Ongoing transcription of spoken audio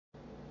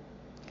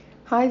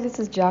Hi, this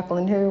is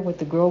Jacqueline here with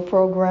the Grow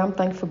Program.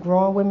 Thanks for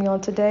growing with me on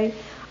today.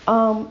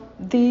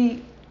 The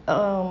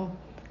I'm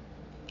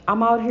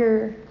out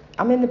here.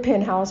 I'm in the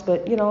penthouse,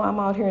 but I'm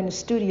out here in the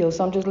studio,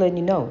 so I'm just letting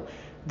you know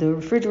the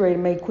refrigerator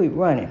may quit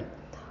running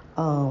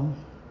um,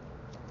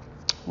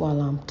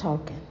 while I'm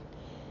talking.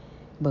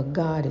 But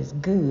God is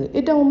good.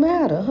 It don't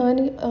matter,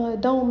 honey. It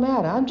don't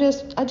matter. I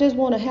just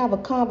want to have a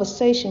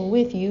conversation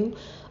with you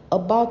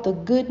about the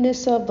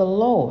goodness of the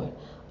Lord,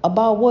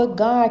 about what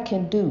God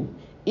can do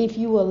if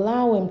you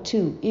allow him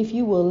to, if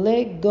you will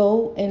let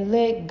go and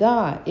let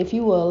God, if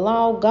you will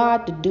allow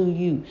God to do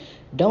you.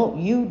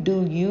 Don't you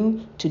do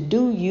you. To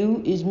do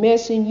you is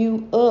messing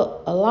you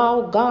up.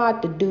 Allow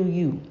God to do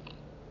you.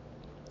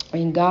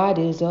 And God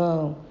is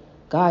love,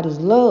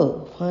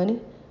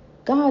 honey.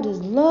 God is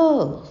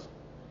love.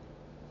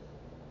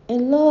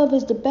 And love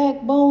is the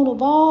backbone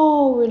of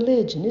all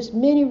religion. There's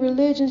many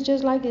religions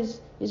just like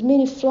there's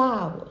many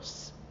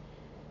flowers.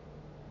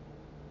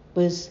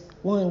 But it's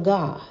one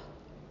God.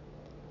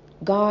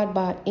 God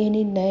by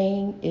any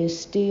name is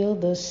still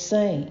the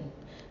same.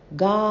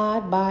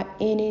 God by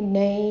any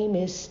name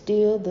is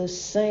still the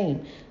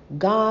same.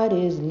 God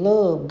is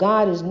love.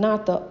 God is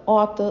not the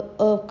author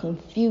of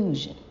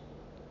confusion.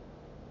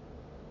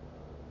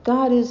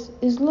 God is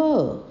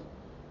love.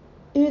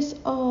 It's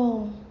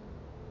love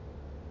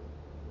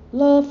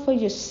for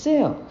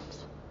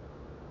yourself.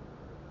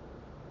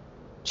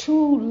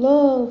 True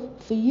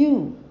love for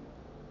you.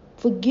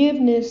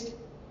 Forgiveness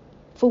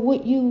for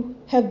what you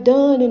have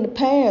done in the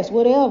past,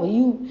 whatever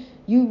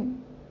you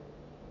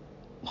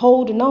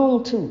holding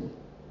on to.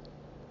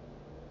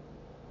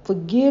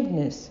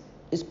 Forgiveness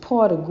is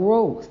part of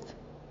growth.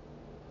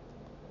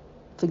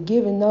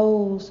 Forgiving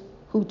those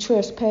who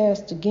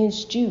trespassed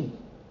against you.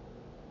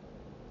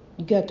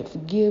 You got to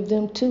forgive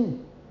them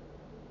too.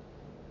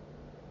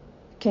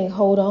 Can't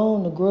hold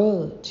on to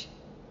grudge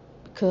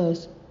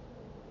because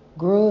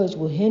grudge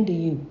will hinder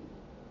you.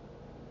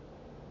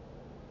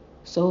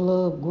 So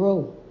love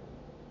grow.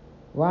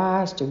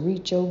 Rise to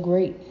reach your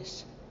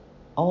greatness.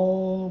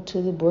 On to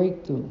the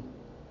breakthrough.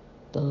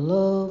 The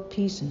love,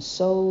 peace, and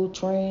soul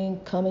train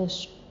coming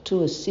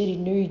to a city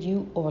near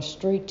you or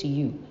straight to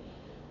you.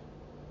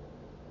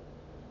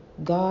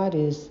 God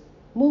is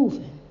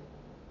moving.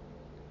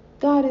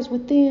 God is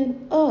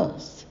within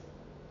us.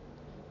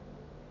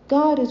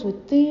 God is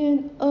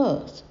within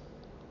us.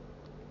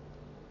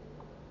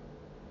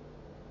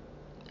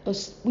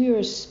 We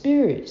are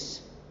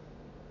spirits.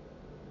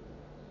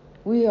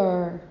 We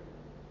are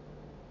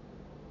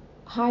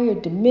higher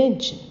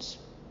dimensions.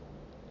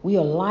 We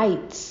are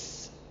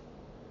lights.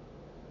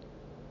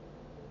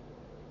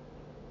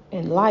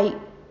 And light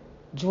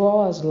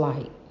draws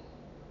light.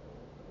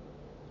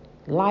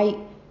 Light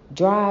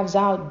drives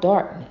out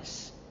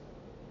darkness.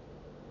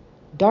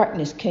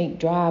 Darkness can't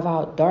drive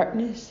out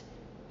darkness.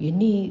 You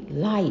need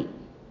light.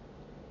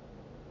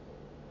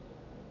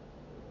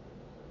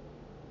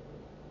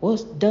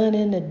 What's done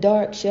in the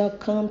dark shall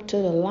come to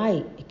the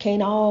light. It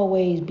can't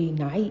always be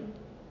night.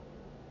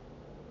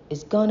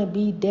 It's gonna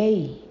be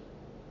day.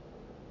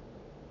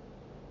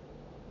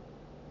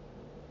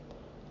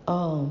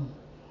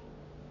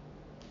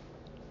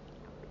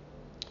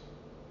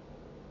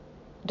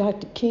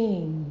 Dr.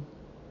 King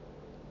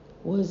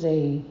was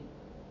a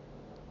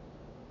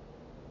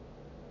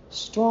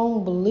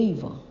strong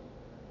believer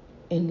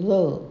in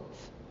love.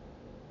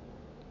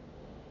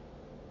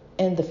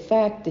 And the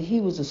fact that he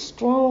was a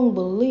strong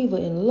believer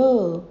in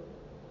love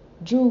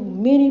drew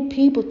many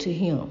people to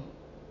him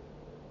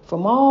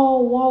from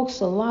all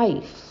walks of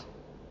life.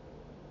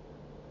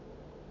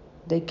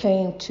 They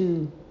came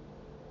to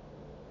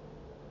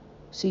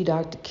see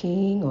Dr.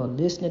 King or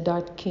listen to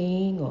Dr.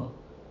 King or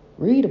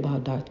read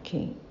about Dr.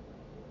 King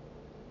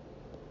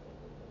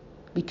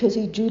because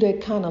he drew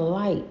that kind of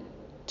light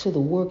to the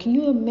world. Can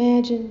you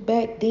imagine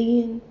back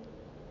then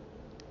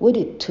what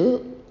it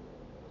took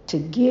to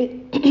get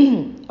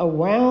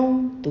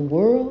around the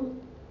world?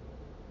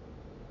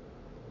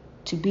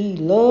 To be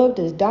loved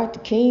as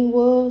Dr. King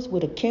was,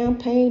 with a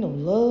campaign of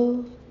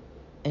love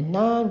and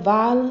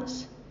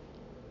nonviolence.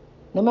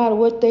 No matter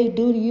what they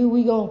do to you,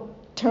 we gonna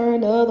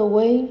turn the other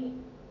way.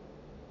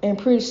 And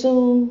pretty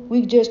soon,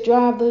 we just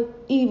drive the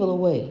evil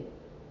away.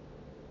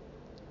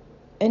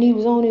 And he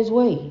was on his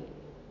way.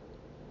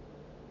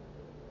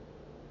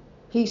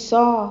 He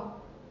saw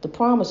the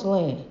promised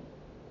land.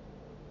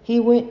 He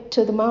went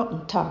to the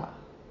mountaintop.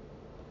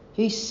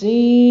 He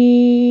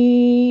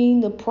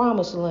seen the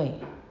promised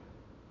land.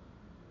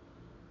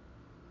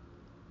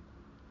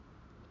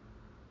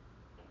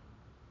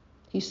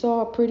 He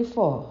saw it pretty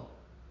far.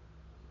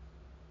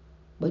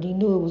 But he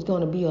knew it was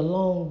going to be a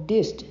long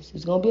distance. It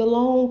was going to be a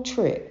long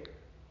trek.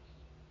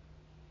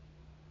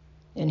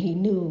 And he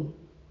knew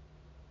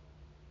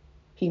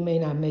he may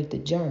not make the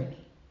journey.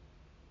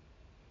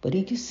 But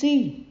he could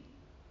see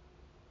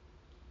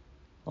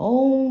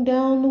on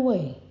down the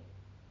way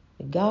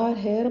that God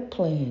had a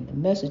plan.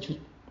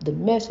 The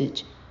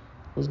message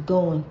was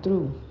going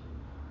through.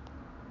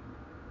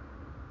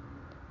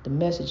 The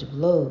message of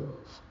love.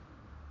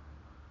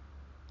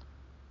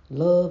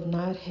 Love,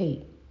 not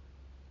hate.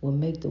 will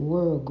make the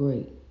world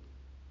great.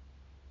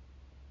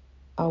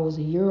 I was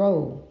a year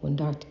old when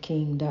Dr.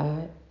 King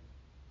died.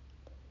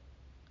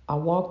 I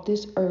walked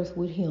this earth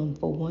with him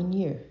for 1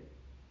 year.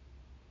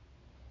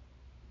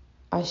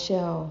 I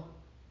shall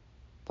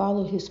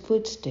follow his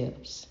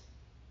footsteps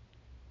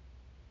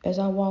as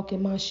I walk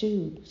in my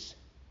shoes,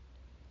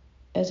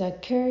 as I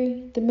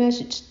carry the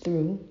message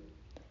through,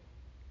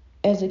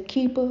 as a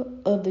keeper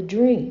of the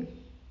dream.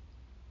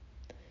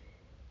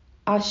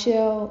 I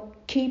shall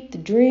keep the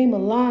dream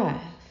alive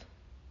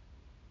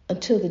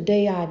until the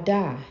day I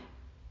die.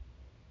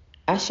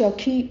 I shall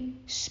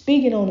keep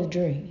speaking on the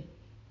dream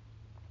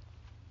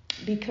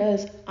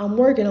because I'm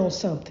working on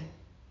something.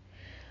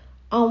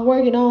 I'm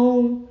working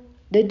on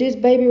that this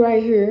baby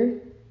right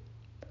here,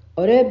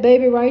 or that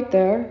baby right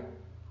there,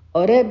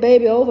 or that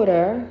baby over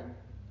there,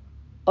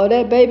 or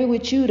that baby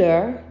with you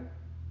there,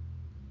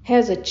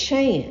 has a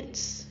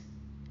chance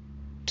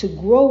to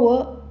grow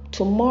up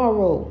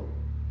tomorrow.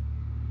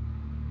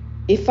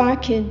 If I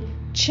can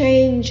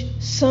change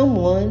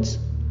someone's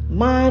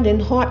mind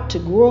and heart to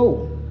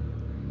grow,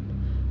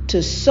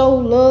 to sow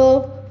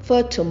love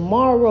for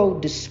tomorrow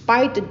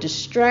despite the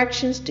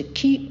distractions, to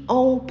keep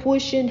on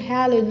pushing,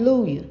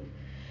 hallelujah,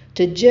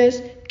 to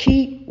just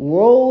keep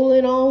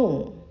rolling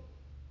on.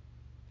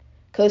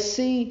 Because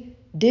see,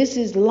 this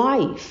is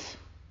life.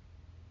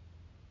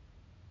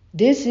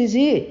 This is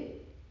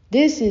it.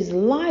 This is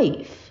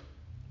life.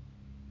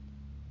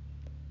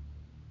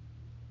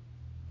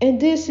 And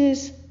this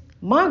is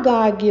my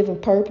God-given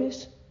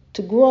purpose,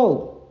 to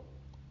grow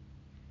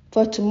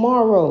for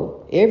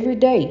tomorrow, every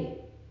day.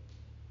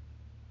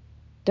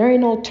 There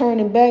ain't no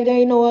turning back. There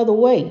ain't no other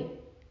way.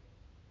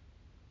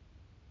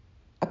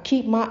 I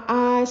keep my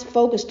eyes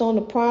focused on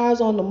the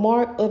prize, on the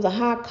mark of the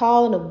high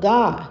calling of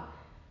God.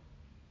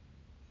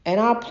 And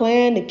I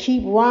plan to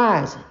keep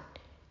rising.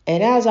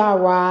 And as I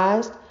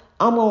rise,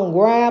 I'm going to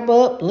grab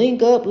up,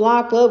 link up,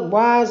 lock up,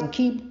 rise, and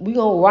we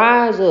going to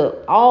rise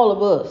up, all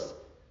of us.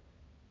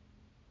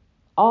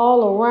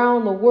 All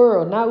around the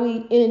world. Now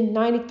we in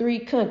 93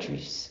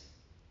 countries.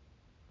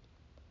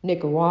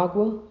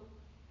 Nicaragua.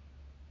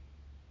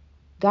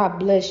 God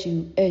bless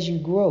you as you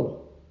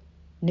grow.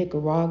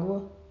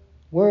 Nicaragua.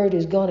 Word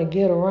is going to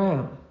get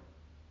around.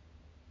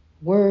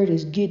 Word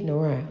is getting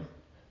around.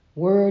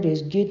 Word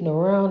is getting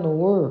around the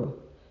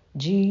world.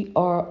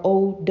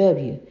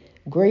 GROW.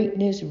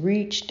 Greatness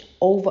reached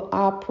over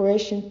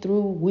oppression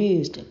through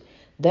wisdom.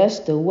 That's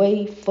the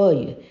way for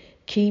you.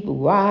 Keep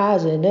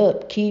rising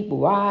up. Keep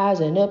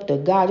rising up to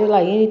God. Just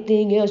like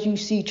anything else you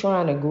see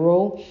trying to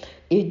grow,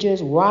 it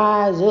just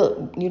rise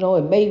up.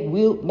 It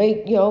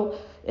make,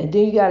 and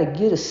then you got to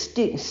get a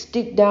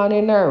stick down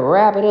in there and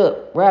wrap it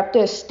up. Wrap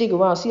that stick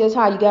around. See, that's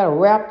how you got to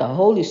wrap the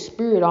Holy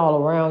Spirit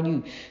all around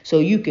you so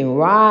you can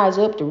rise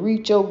up to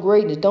reach your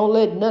greatness. Don't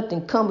let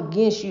nothing come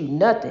against you.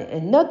 Nothing.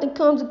 And nothing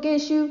comes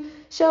against you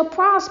shall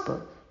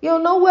prosper.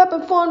 No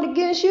weapon formed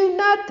against you,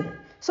 nothing.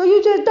 So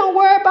you just don't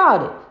worry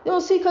about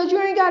it. See, because you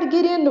ain't got to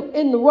get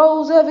in the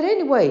roles of it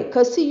anyway.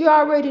 Because, see, you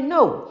already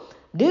know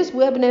this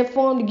weapon that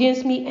formed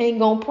against me ain't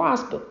going to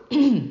prosper.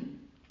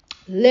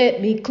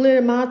 Let me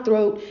clear my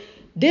throat.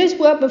 This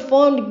weapon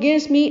formed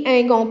against me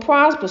ain't going to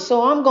prosper.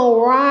 So I'm going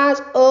to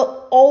rise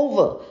up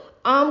over.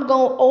 I'm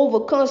going to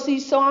overcome. See,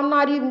 so I'm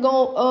not even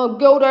going to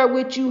go there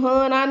with you,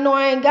 hon. I know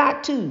I ain't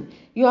got to.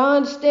 I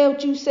understand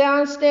what you say. I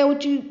understand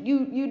what you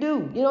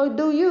do.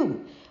 Do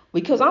you.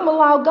 Because I'm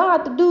allow God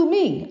to do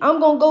me. I'm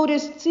going to go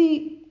this,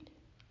 see,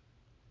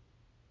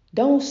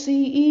 don't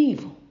see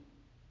evil.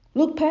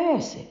 Look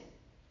past it.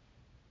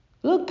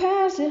 Look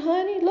past it,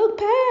 honey. Look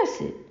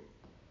past it.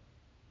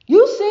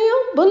 You see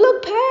them, but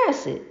look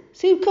past it.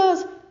 See,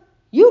 because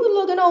you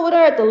looking over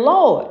there at the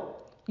Lord.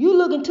 You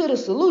looking to the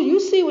solution.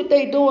 You see what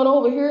they doing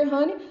over here,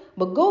 honey.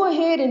 But go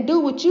ahead and do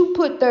what you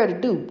put there to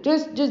do.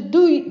 Just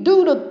do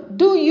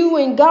you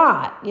and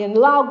God, and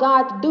allow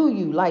God to do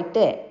you like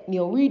that.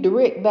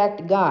 Redirect back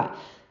to God.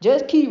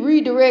 Just keep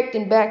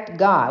redirecting back to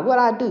God. What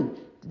I do,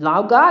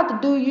 allow God to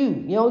do you.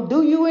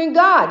 Do you and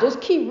God.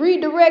 Just keep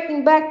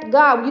redirecting back to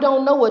God when you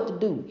don't know what to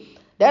do.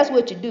 That's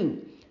what you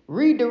do.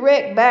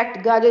 Redirect back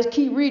to God. Just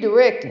keep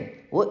redirecting.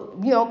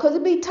 Because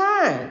it be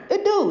time.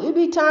 It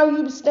be time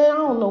you stand. I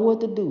don't know what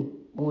to do.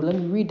 Well, let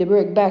me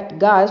redirect back to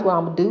God. That's what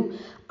I'm going to do.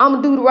 I'm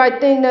going to do the right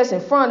thing that's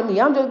in front of me.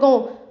 I'm just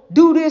going to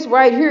do this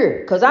right here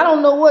because I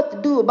don't know what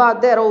to do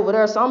about that over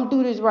there. So I'm going to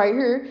do this right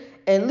here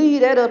and leave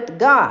that up to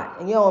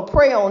God and, and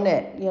pray on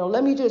that.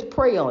 Let me just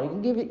pray on it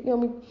and give it, let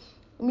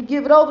me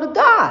give it over to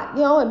God,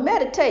 and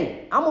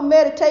meditate. I'm going to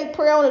meditate,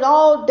 pray on it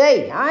all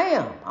day. I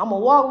am. I'm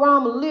going to walk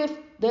around and lift.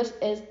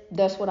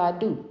 That's what I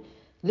do.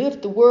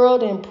 Lift the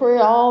world in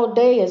prayer all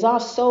day as I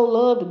sow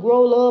love to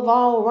grow love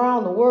all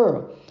around the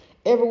world.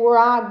 Everywhere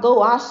I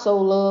go, I sow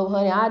love,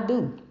 honey. I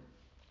do.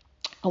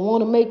 I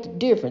want to make the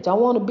difference. I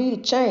want to be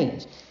the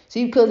change.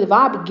 See, because if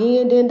I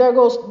begin, then there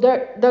go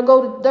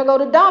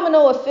the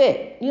domino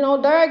effect.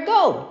 There it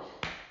go.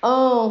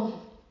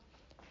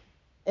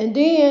 And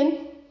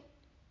then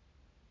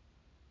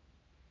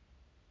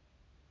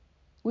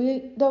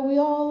we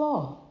all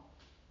are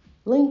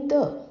linked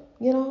up.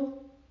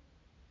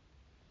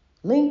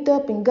 linked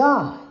up in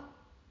God.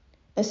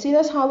 And see,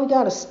 that's how we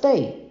got to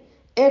stay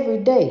every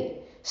day.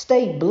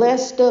 Stay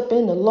blessed up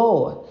in the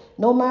Lord,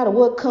 no matter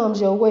what comes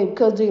your way,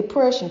 because the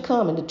oppression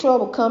coming, the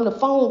trouble coming, the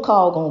phone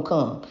call gonna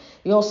come.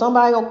 You know,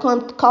 somebody gonna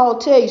come call,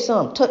 tell you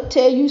something,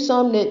 tell you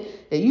something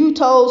that you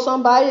told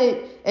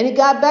somebody, and it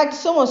got back to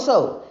so and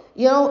so.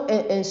 You know,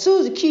 and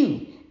Susie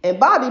Q and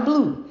Bobby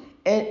Blue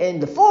and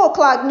the 4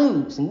 o'clock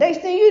news, and next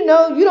thing you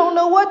know, you don't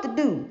know what to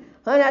do.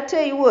 Honey, I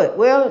tell you what.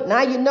 Well,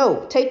 now you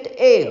know. Take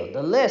the L,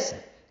 the lesson,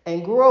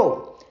 and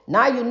grow.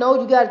 Now you know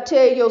you got to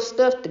tell your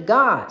stuff to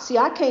God. See,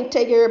 I can't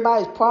take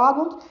everybody's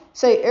problems.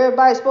 Say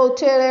everybody's supposed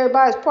to tell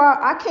everybody's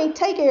problem. I can't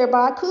take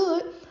everybody. I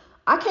could.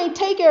 I can't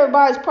take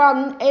everybody's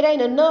problem. It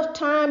ain't enough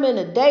time in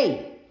a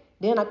day.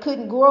 Then I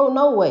couldn't grow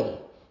no way.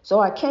 So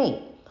I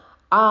can't.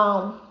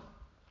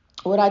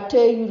 What I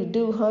tell you to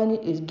do, honey,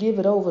 is give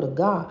it over to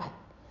God.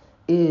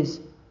 See,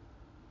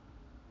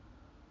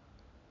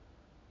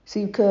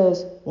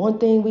 because one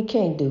thing we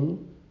can't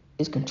do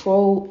is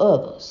control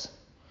others.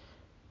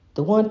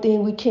 The one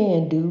thing we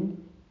can do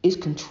is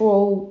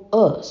control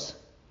us.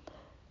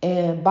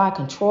 And by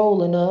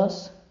controlling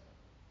us,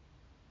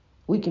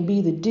 we can be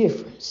the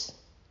difference.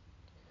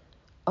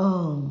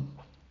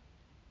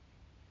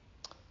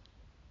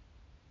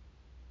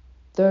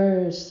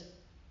 There's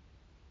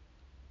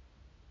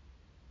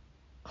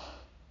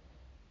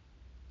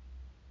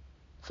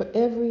for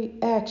every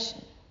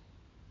action,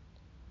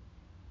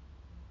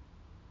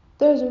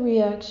 there's a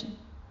reaction.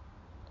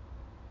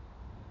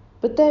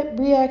 But that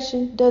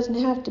reaction doesn't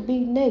have to be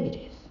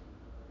negative.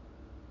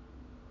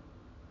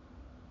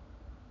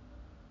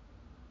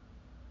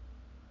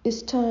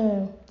 It's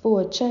time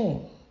for a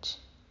change.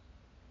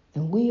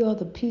 And we are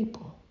the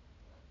people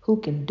who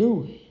can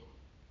do it.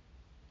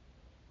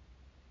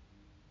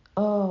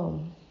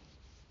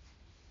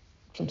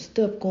 Some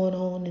stuff going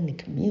on in the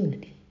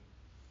community.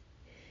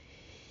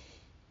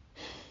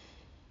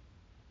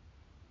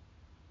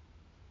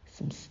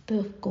 Some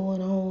stuff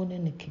going on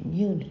in the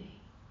community.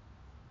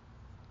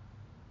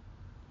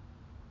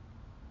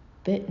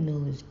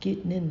 Fentanyl is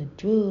getting in the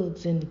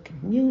drugs in the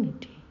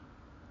community.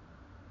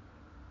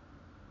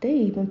 They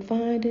even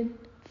finding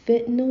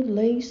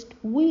fentanyl-laced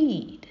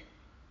weed.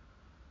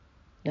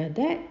 Now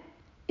that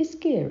is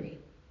scary.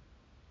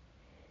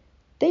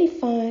 They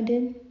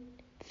finding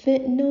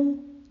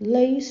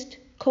fentanyl-laced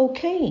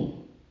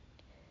cocaine.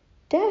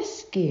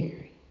 That's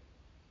scary.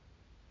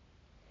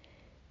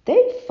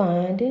 They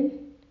finding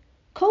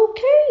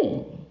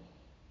cocaine.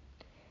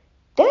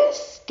 That's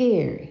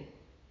scary.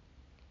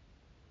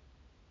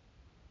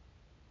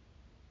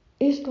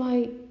 It's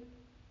like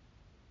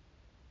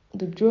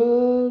the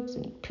drugs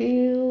and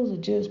pills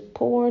are just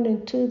pouring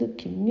into the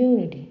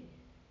community.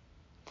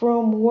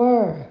 From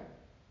where?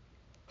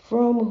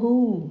 From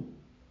who?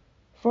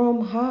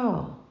 From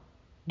how?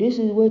 This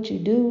is what you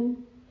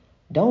do.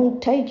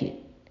 Don't take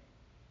it.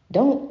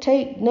 Don't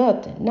take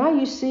nothing. Now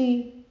you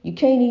see, you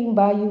can't even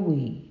buy your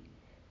weed.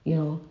 You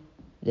know,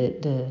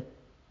 the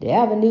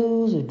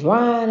avenues are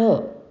drying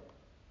up.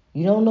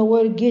 You don't know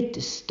where to get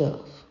this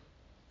stuff.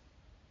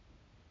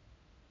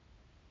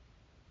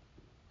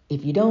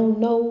 If you don't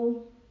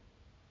know,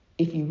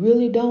 if you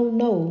really don't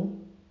know,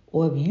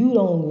 or if you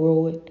don't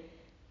grow it,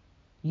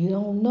 you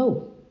don't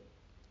know.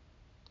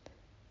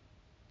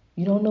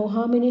 You don't know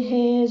how many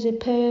hands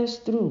it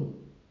passed through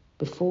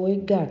before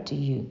it got to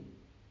you.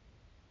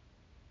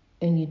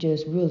 And you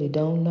just really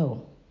don't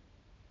know.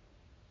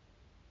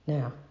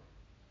 Now,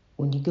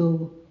 when you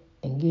go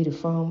and get it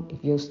from,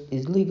 if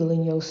it's legal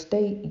in your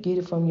state, you get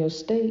it from your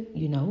state,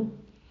 you know.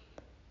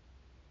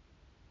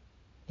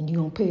 And you're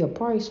going to pay a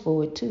price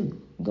for it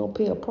too. You're going to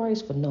pay a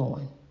price for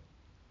knowing.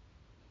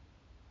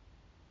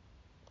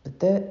 But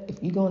that,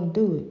 if you're going to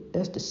do it,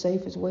 that's the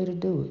safest way to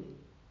do it.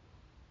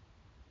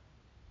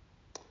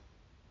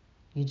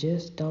 You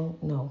just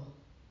don't know.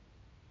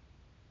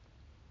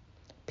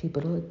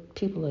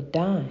 People are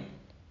dying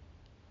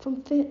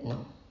from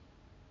fentanyl.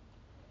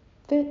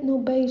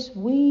 Fentanyl-based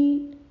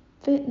weed,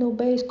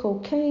 fentanyl-based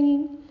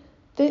cocaine,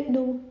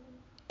 fentanyl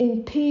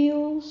in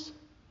pills.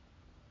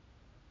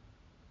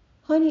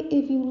 Honey,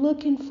 if you're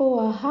looking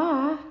for a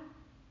high,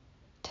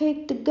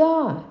 take to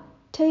God.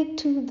 Take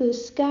to the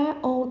sky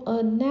on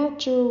a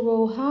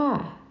natural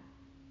high.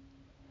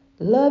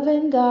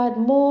 Loving God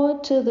more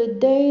to the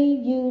day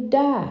you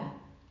die.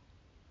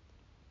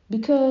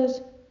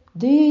 Because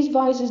these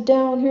vices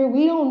down here,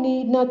 we don't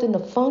need nothing to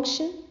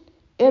function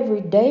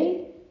every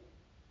day.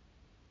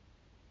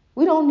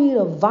 We don't need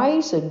a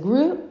vice, a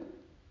grip.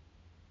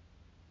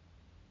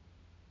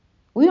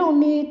 We don't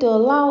need to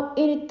allow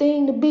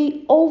anything to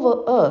be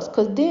over us,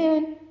 because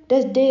then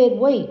that's dead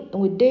weight.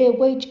 And with dead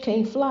weight, you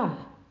can't fly.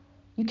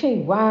 You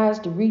can't rise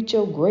to reach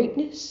your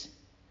greatness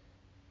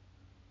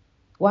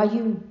while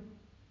you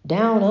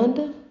down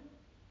under.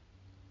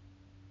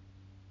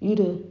 You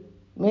the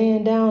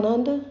man down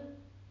under.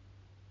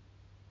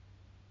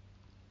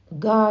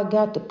 God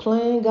got the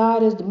plan.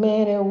 God is the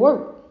man at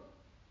work.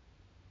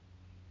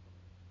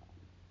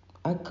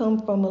 I come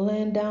from a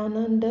land down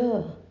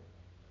under,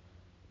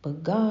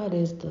 but God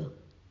is the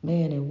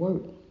man at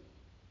work.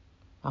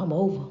 I'm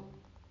over.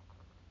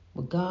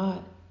 With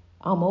God,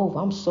 I'm over.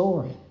 I'm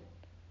soaring.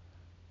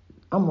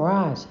 I'm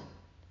rising.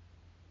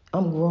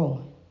 I'm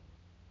growing.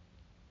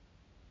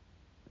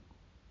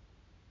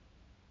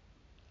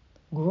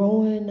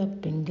 Growing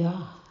up in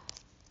God.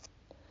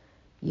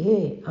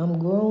 Yeah, I'm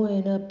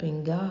growing up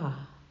in God.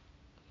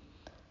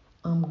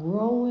 I'm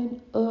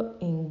growing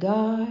up in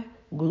God.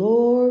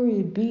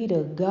 Glory be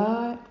to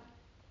God.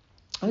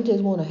 I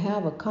just want to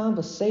have a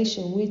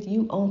conversation with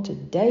you on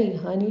today,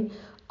 honey,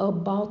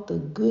 about the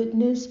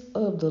goodness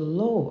of the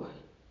Lord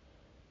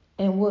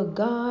and what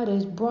God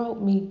has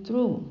brought me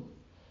through.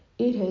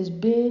 It has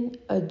been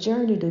a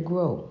journey to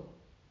grow.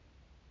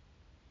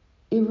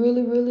 It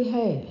really, really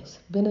has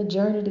been a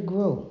journey to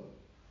grow.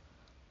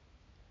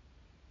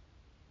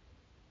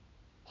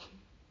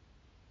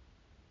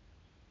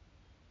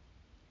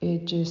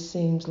 It just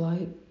seems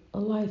like a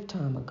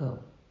lifetime ago.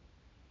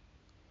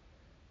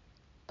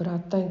 But I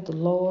thank the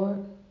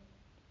Lord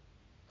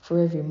for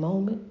every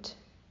moment.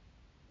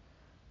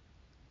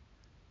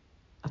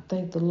 I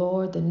thank the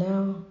Lord that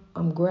now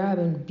I'm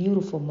grabbing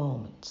beautiful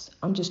moments.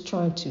 I'm just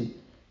trying to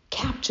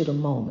capture the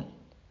moment.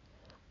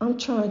 I'm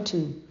trying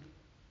to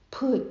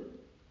put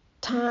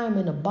time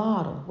in a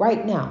bottle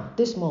right now,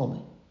 this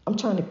moment. I'm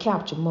trying to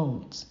capture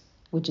moments,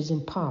 which is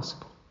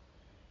impossible.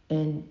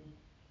 And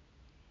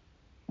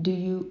do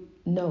you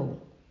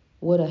know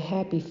what a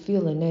happy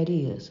feeling that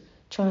is?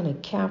 Trying to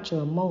capture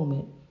a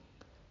moment,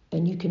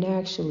 and you can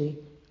actually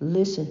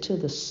listen to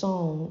the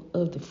song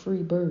of the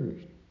free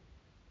bird.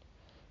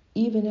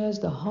 Even as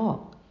the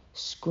hawk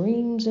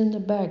screams in the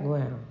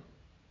background,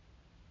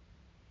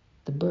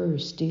 the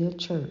bird still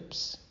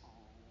chirps.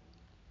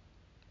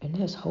 And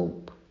that's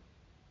hope.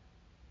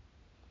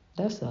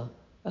 That's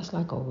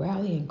like a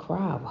rallying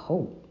cry of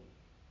hope.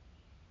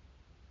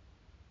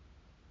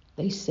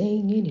 They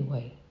sing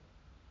anyway.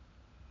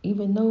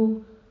 Even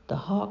though the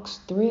hawk's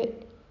threat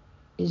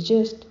is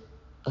just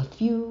a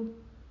few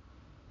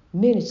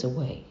minutes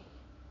away,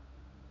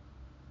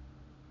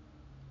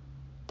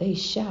 they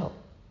shout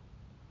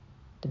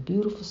the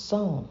beautiful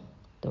song,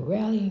 the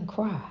rallying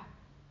cry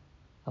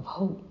of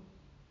hope.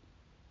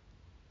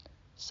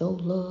 So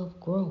love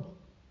grow.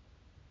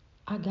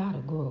 I gotta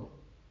grow.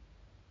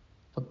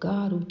 For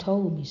God who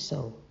told me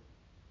so.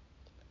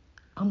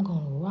 I'm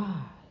gonna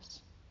rise.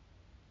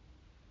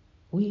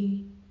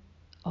 We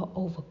are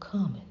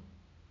overcoming.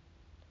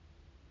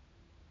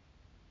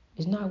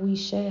 It's not we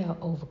shall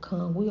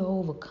overcome, we are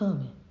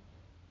overcoming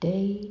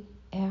day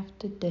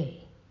after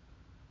day.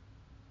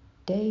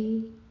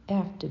 Day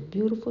after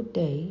beautiful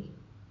day,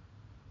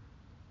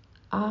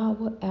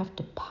 hour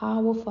after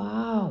powerful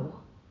hour,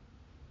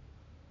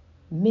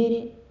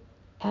 minute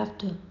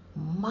after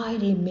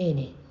mighty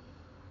minute,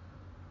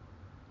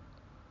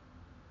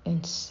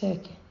 and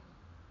second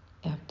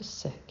after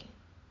second.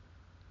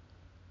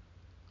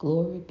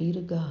 Glory be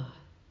to God.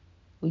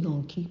 We're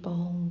going to keep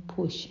on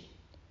pushing.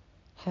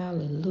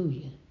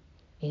 Hallelujah.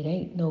 It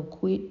ain't no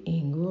quit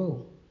and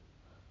grow.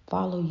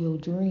 Follow your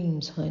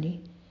dreams,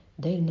 honey.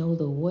 They know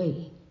the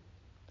way.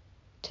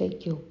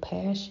 Take your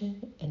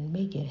passion and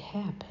make it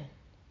happen.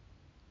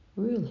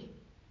 Really.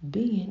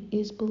 Being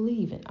is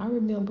believing. I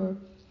remember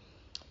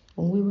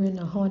when we were in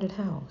the haunted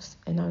house,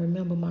 and I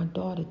remember my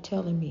daughter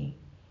telling me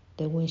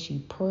that when she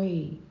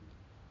prayed,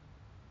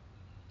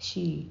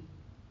 she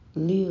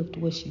lived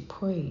what she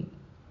prayed.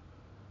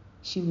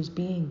 She was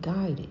being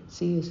guided.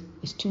 See,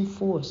 it's two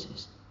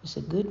forces. It's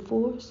a good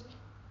force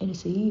and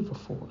it's an evil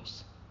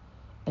force.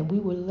 And we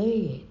were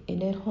led in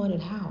that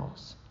haunted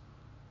house,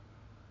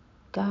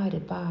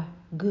 guided by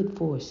good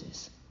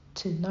forces,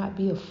 to not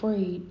be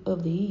afraid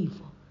of the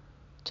evil,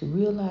 to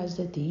realize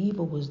that the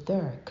evil was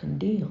there,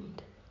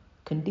 condemned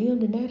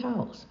in that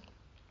house.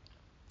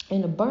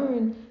 And to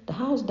burn the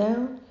house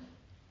down,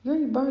 you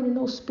ain't burning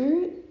no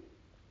spirit.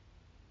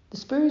 The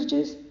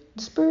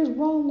spirits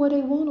roam where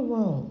they want to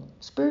roam.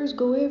 Spirits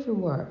go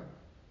everywhere.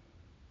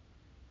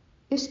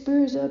 It's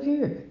spirits up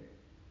here,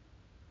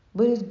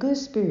 but it's good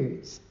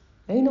spirits.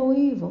 Ain't no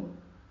evil.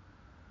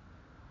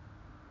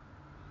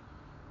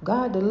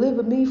 God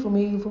delivered me from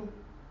evil.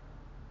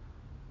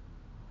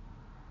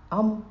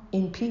 I'm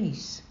in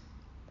peace,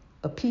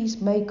 a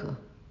peacemaker.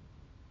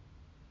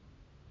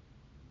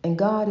 And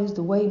God is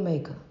the way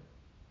maker.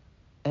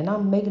 And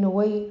I'm making a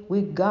way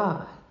with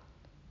God.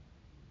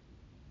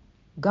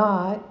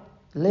 God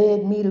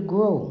led me to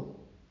grow.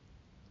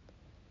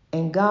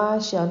 And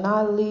God shall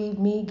not leave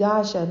me.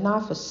 God shall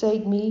not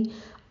forsake me.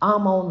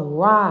 I'm on the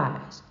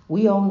rise.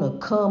 We on the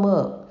come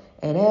up.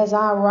 And as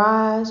I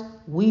rise,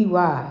 we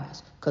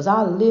rise. Because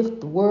I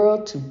lift the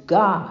world to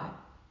God.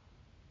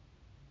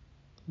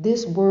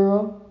 This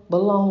world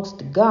belongs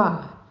to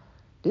God.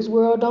 This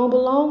world don't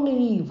belong to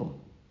evil.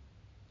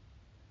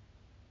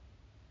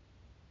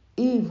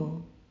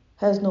 Evil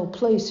has no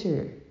place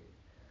here.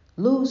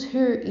 Lose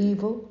here,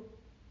 evil.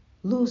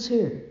 Lose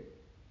here.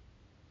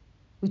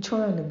 We're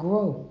trying to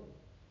grow.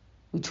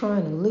 We're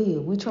trying to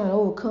live. We're trying to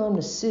overcome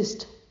the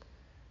system.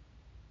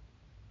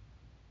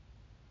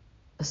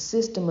 A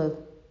system of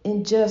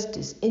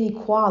injustice,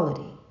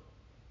 inequality.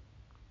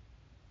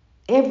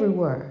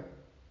 Everywhere.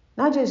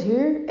 Not just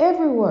here,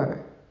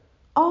 everywhere,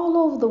 all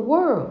over the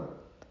world,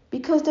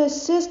 because that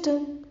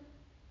system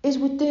is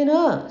within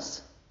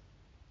us.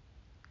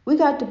 We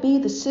got to be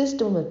the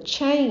system of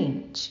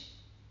change.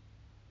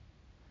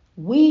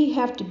 We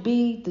have to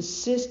be the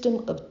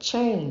system of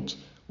change.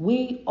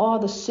 We are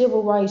the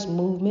civil rights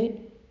movement.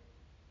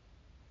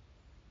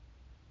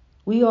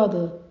 We are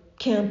the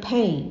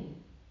campaign.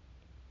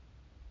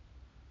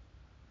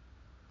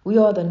 We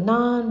are the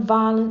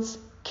nonviolence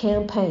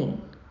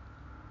campaign.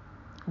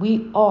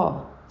 We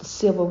are the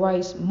civil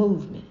rights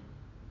movement.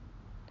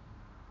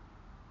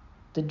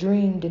 The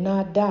dream did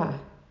not die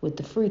with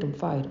the freedom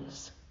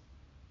fighters.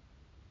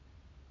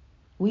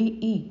 We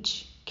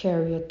each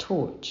carry a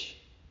torch.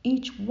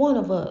 Each one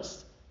of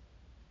us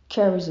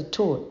carries a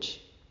torch.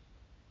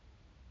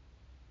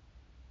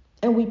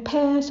 And we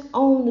pass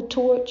on the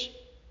torch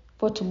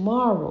for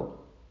tomorrow.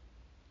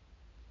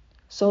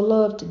 So,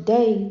 love,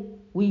 today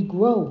we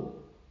grow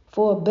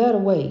for a better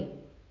way.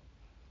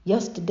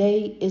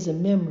 Yesterday is a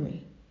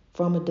memory,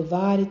 from a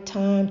divided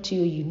time to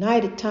a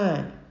united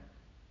time.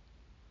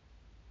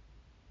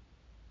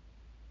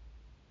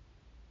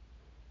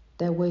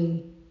 That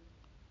way,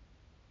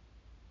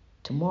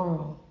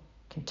 tomorrow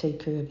can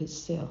take care of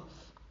itself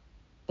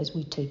as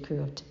we take care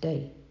of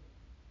today.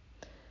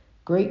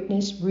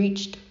 Greatness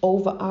reached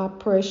over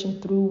oppression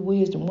through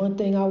wisdom. One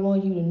thing I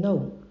want you to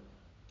know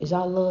is I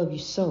love you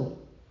so.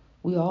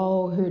 We are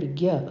all here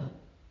together,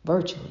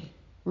 virtually,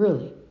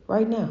 really,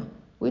 right now.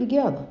 We're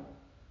together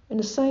in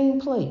the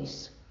same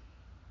place,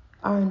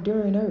 our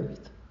enduring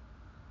earth.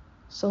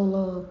 So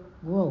love,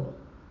 grow.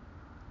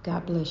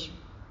 God bless you.